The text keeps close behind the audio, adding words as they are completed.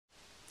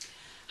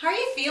How are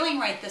you feeling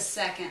right this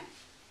second?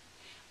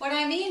 What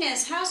I mean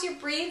is, how's your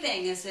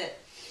breathing? Is it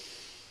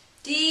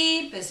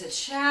deep? Is it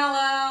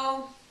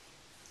shallow?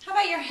 How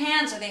about your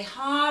hands? Are they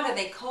hot? Are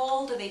they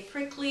cold? Are they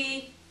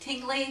prickly,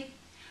 tingly?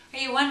 Are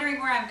you wondering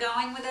where I'm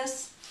going with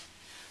this?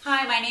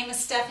 Hi, my name is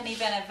Stephanie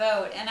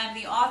Bennett-Vogt, and I'm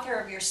the author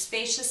of Your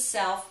Spacious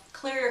Self,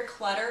 Clear Your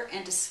Clutter,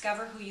 and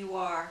Discover Who You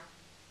Are.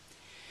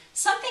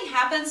 Something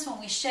happens when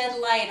we shed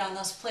light on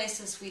those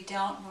places we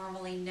don't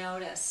normally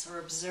notice or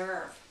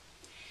observe.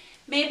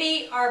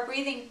 Maybe our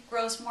breathing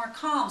grows more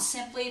calm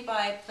simply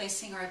by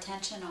placing our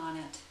attention on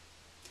it.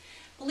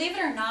 Believe it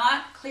or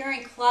not,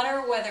 clearing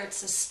clutter, whether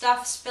it's the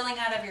stuff spilling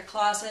out of your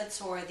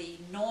closets or the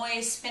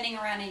noise spinning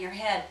around in your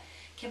head,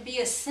 can be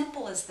as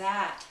simple as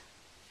that.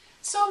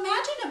 So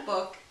imagine a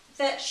book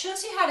that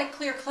shows you how to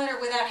clear clutter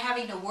without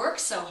having to work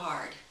so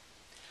hard,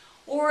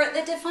 or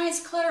that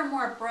defines clutter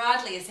more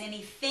broadly as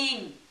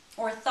anything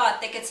or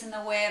thought that gets in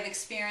the way of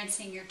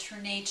experiencing your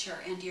true nature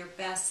and your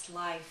best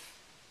life.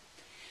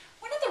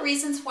 One of the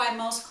reasons why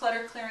most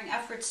clutter clearing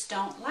efforts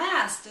don't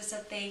last is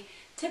that they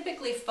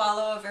typically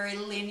follow a very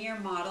linear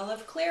model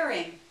of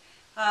clearing,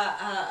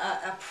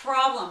 a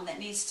problem that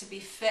needs to be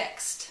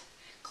fixed.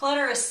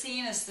 Clutter is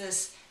seen as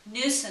this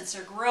nuisance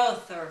or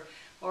growth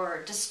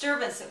or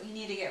disturbance that we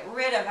need to get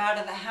rid of out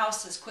of the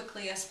house as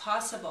quickly as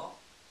possible.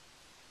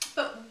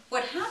 But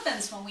what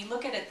happens when we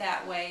look at it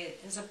that way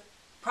as a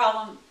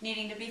problem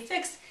needing to be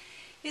fixed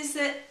is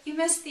that you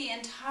miss the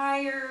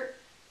entire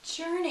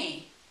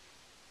journey.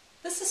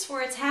 This is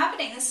where it's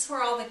happening. This is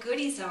where all the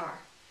goodies are.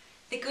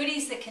 The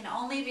goodies that can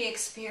only be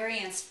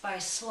experienced by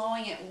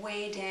slowing it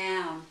way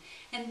down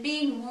and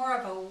being more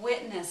of a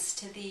witness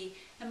to the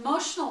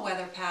emotional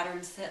weather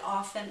patterns that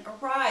often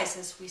arise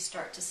as we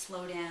start to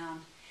slow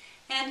down,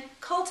 and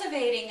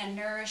cultivating a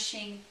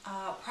nourishing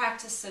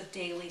practice of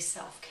daily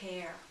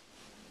self-care.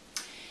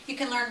 You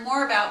can learn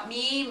more about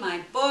me, my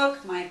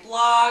book, my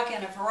blog,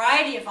 and a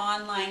variety of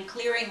online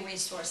clearing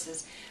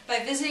resources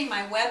by visiting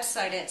my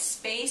website at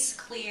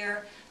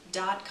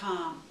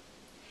spaceclear.com.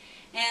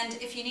 And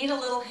if you need a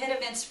little hit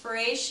of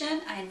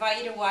inspiration, I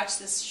invite you to watch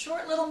this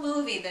short little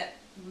movie that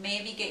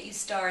maybe get you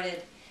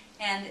started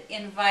and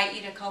invite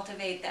you to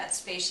cultivate that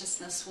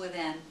spaciousness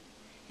within.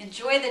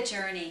 Enjoy the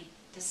journey,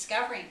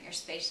 discovering your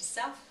spacious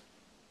self.